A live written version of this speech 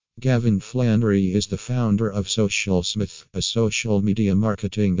Gavin Flannery is the founder of SocialSmith, a social media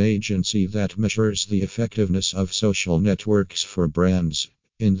marketing agency that measures the effectiveness of social networks for brands.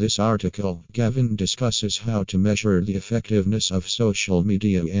 In this article, Gavin discusses how to measure the effectiveness of social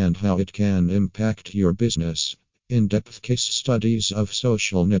media and how it can impact your business. In-depth case studies of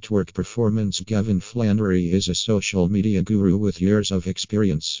social network performance. Gavin Flannery is a social media guru with years of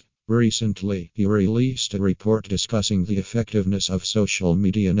experience. Recently, he released a report discussing the effectiveness of social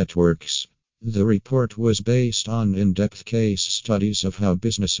media networks. The report was based on in-depth case studies of how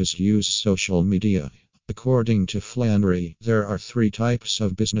businesses use social media. According to Flannery, there are three types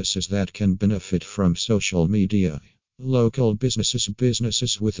of businesses that can benefit from social media. Local businesses,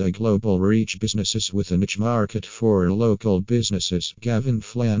 businesses with a global reach, businesses with a niche market. For local businesses, Gavin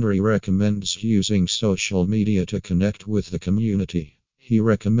Flannery recommends using social media to connect with the community. He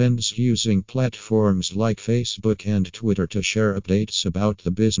recommends using platforms like Facebook and Twitter to share updates about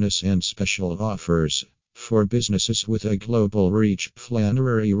the business and special offers. For businesses with a global reach,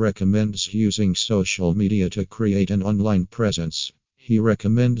 Flannery recommends using social media to create an online presence. He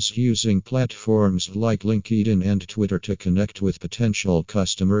recommends using platforms like LinkedIn and Twitter to connect with potential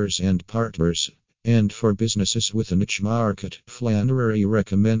customers and partners. And for businesses with a niche market, Flannery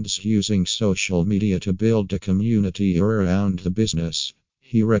recommends using social media to build a community around the business.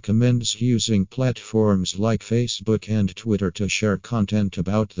 He recommends using platforms like Facebook and Twitter to share content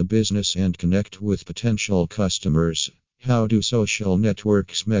about the business and connect with potential customers. How do social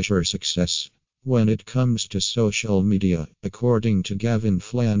networks measure success? When it comes to social media, according to Gavin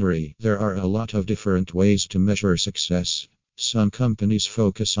Flannery, there are a lot of different ways to measure success. Some companies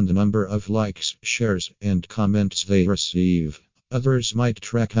focus on the number of likes, shares, and comments they receive. Others might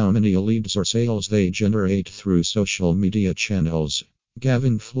track how many leads or sales they generate through social media channels.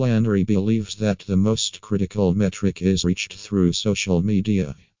 Gavin Flannery believes that the most critical metric is reached through social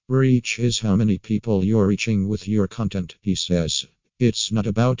media. Reach is how many people you're reaching with your content, he says. It's not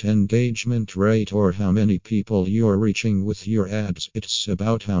about engagement rate or how many people you're reaching with your ads, it's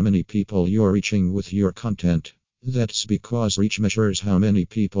about how many people you're reaching with your content. That's because reach measures how many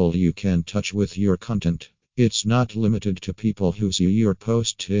people you can touch with your content. It's not limited to people who see your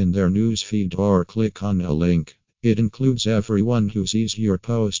post in their newsfeed or click on a link. It includes everyone who sees your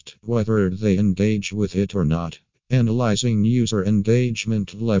post, whether they engage with it or not. Analyzing user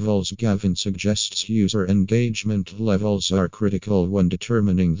engagement levels. Gavin suggests user engagement levels are critical when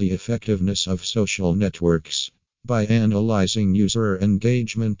determining the effectiveness of social networks. By analyzing user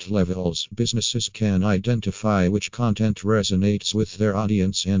engagement levels, businesses can identify which content resonates with their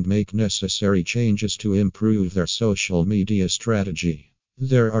audience and make necessary changes to improve their social media strategy.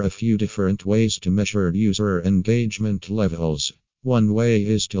 There are a few different ways to measure user engagement levels. One way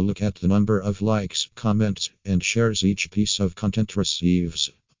is to look at the number of likes, comments, and shares each piece of content receives.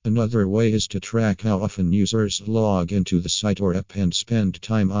 Another way is to track how often users log into the site or app and spend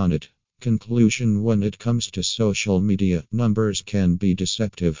time on it. Conclusion. When it comes to social media, numbers can be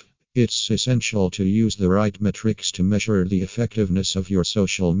deceptive. It's essential to use the right metrics to measure the effectiveness of your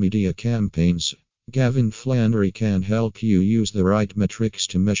social media campaigns. Gavin Flannery can help you use the right metrics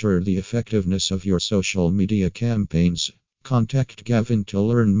to measure the effectiveness of your social media campaigns. Contact Gavin to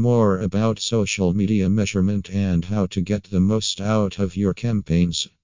learn more about social media measurement and how to get the most out of your campaigns.